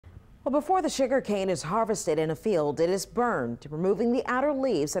Well, before the sugar cane is harvested in a field, it is burned, removing the outer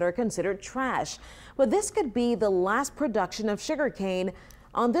leaves that are considered trash. But this could be the last production of sugar cane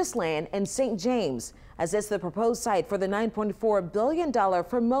on this land in St. James, as it's the proposed site for the $9.4 billion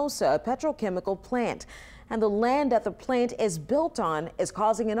Formosa Petrochemical Plant. And the land that the plant is built on is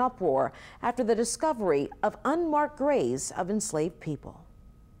causing an uproar after the discovery of unmarked graves of enslaved people.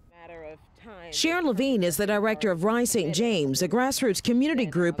 Sharon Lavigne is the director of Rise St. James, a grassroots community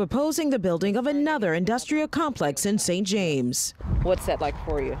group opposing the building of another industrial complex in St. James. What's that like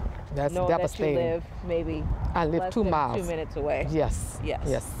for you? That's knowing devastating. That you live maybe I live less 2 than miles. 2 minutes away. Yes. Yes.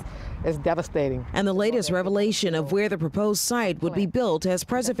 Yes. It's devastating. And the latest revelation of where the proposed site would be built has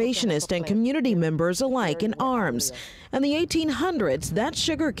preservationists and community members alike in arms. In the 1800s, that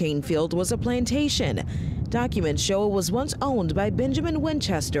sugarcane field was a plantation. Documents show it was once owned by Benjamin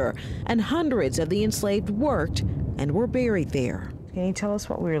Winchester, and hundreds of the enslaved worked and were buried there. Can you tell us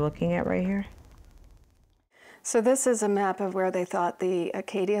what we were looking at right here? So this is a map of where they thought the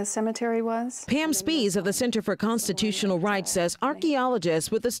Acadia Cemetery was. Pam Spees of the Center for Constitutional Rights says archaeologists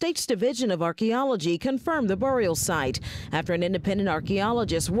with the state's Division of Archaeology confirmed the burial site after an independent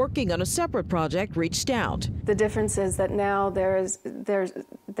archaeologist working on a separate project reached out. The difference is that now there's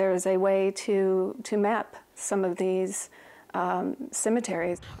a way to map some of these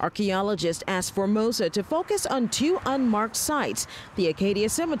cemeteries. Archaeologists asked Formosa to focus on 2 unmarked sites, the Acadia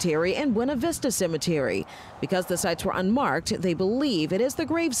Cemetery and Buena Vista Cemetery. Because the sites were unmarked, they believe it is the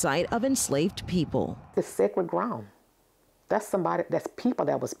gravesite of enslaved people. It's sacred ground. That's people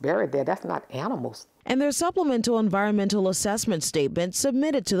that was buried there. That's not animals. And their supplemental environmental assessment statement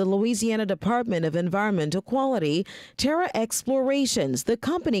submitted to the Louisiana Department of Environmental Quality, Terra Explorations, the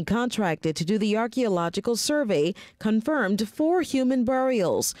company contracted to do the archaeological survey, confirmed 4 human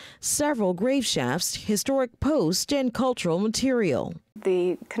burials, several grave shafts, historic posts, and cultural material.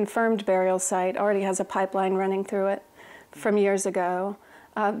 The confirmed burial site already has a pipeline running through it from years ago.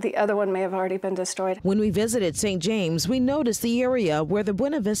 The other one may have already been destroyed. When we visited St. James, we noticed the area where the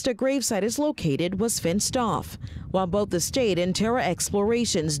Buena Vista gravesite is located was fenced off. While both the state and Terra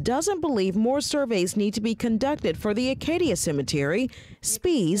Explorations doesn't believe more surveys need to be conducted for the Acadia Cemetery,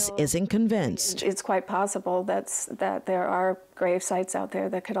 Spees isn't convinced. It's quite possible that there are grave sites out there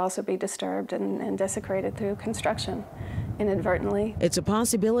that could also be disturbed and desecrated through construction inadvertently. It's a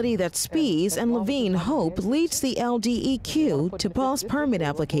possibility that Spees and Lavigne hope leads the LDEQ to pause permit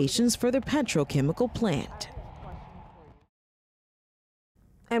applications for the petrochemical plant.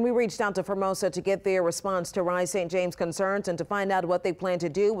 And we reached out to Formosa to get their response to Rise St. James concerns and to find out what they plan to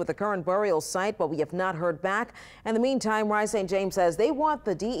do with the current burial site, but we have not heard back. In the meantime, Rise St. James says they want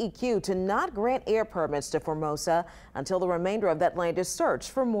the DEQ to not grant air permits to Formosa until the remainder of that land is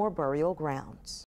searched for more burial grounds.